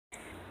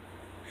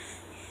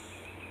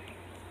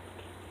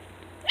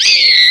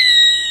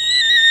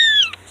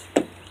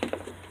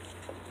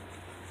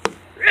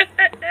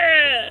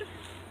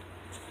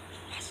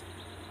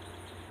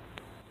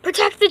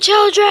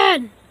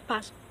children!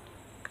 Pause.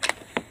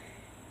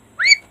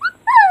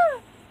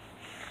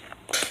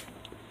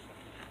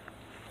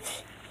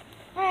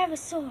 I have a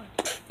sword.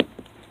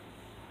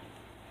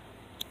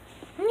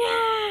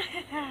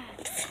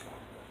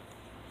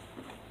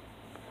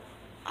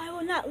 I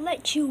will not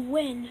let you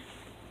win.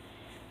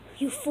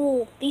 You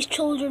fool. These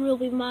children will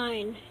be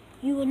mine.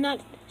 You will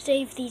not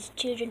save these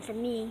children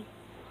from me.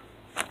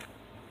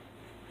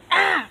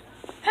 Ah!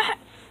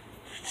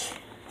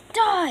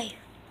 Die!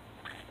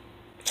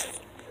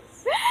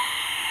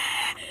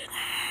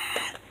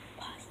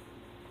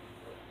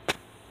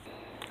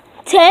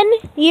 10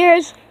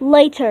 years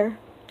later.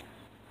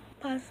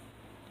 Pause.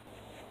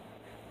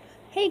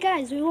 Hey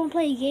guys, we want to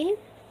play a game?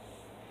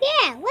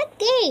 Yeah, what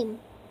game?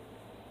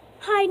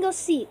 Hide and go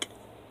seek.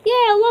 Yeah,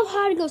 I love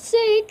hide and go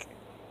seek.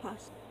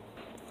 Pause.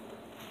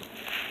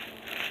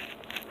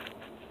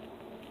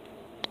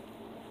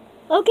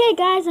 Okay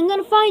guys, I'm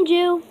gonna find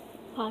you.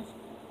 Pause.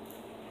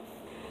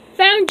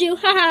 Found you,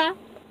 haha.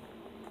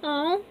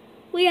 Oh,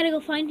 we gotta go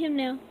find him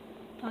now.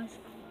 Pause.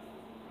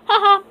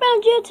 Haha,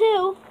 found you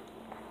too.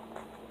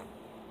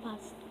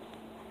 Pause.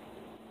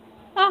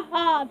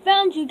 Haha,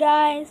 found you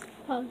guys.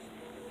 Pause.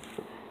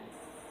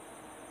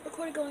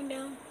 Recorder going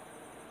down.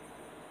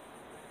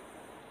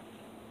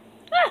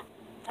 Ah!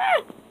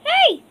 Ah!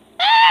 Hey!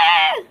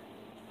 Ah!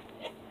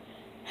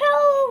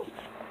 Help!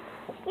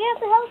 We have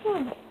to help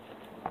him.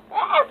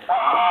 Ah!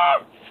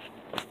 Ah!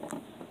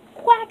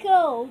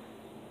 Quacko!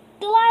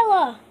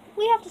 Delilah!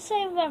 We have to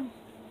save them.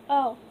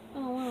 Oh,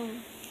 I'm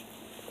alone.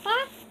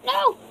 Huh?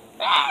 No!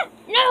 Ah!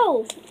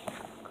 No!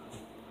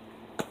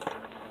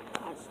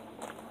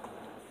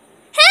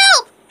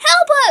 Help!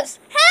 Help us!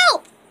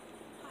 Help!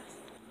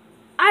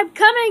 I'm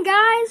coming,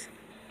 guys!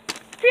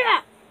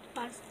 Yeah!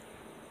 Pause.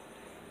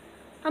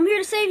 I'm here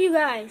to save you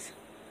guys.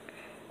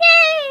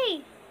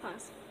 Yay!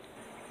 Pause.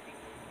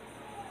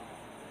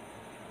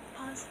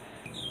 Pause.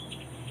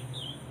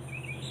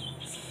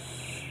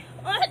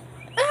 What?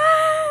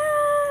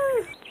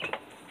 Ah!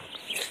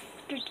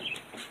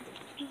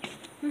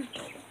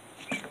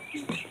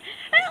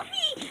 Help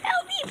me!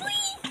 Help me,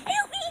 please!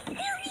 Help me!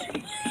 Help me!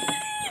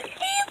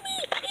 Help me!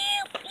 Help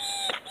me!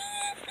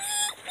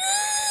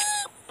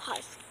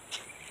 Pause.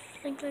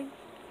 Blink, blink.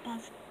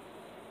 Pause.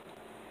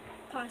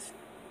 Pause.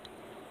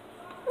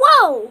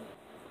 Whoa!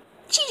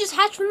 She just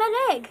hatched from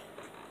that egg.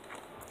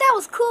 That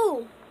was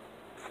cool.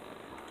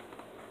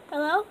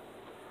 Hello?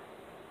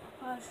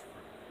 Pause.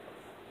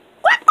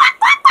 What?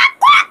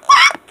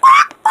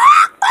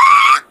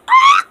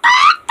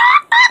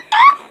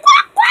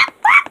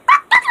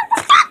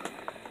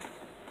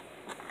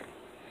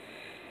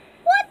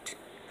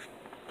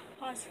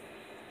 Pause.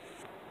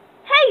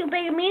 Hey, you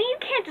big meanie, you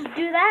can't just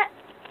do that.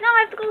 Now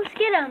I have to go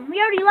get him.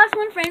 We already lost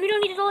one friend. We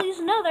don't need to use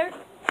another.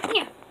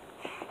 Yeah.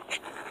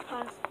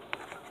 Pause.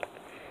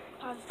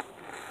 Pause.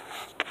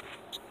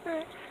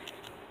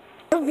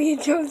 I'm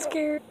being so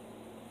scared.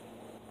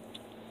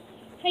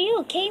 Are you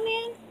okay,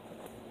 man?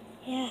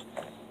 Yeah,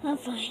 I'm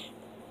fine.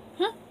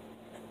 Huh?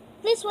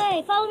 This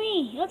way, follow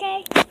me.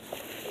 Okay.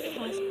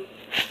 Pause.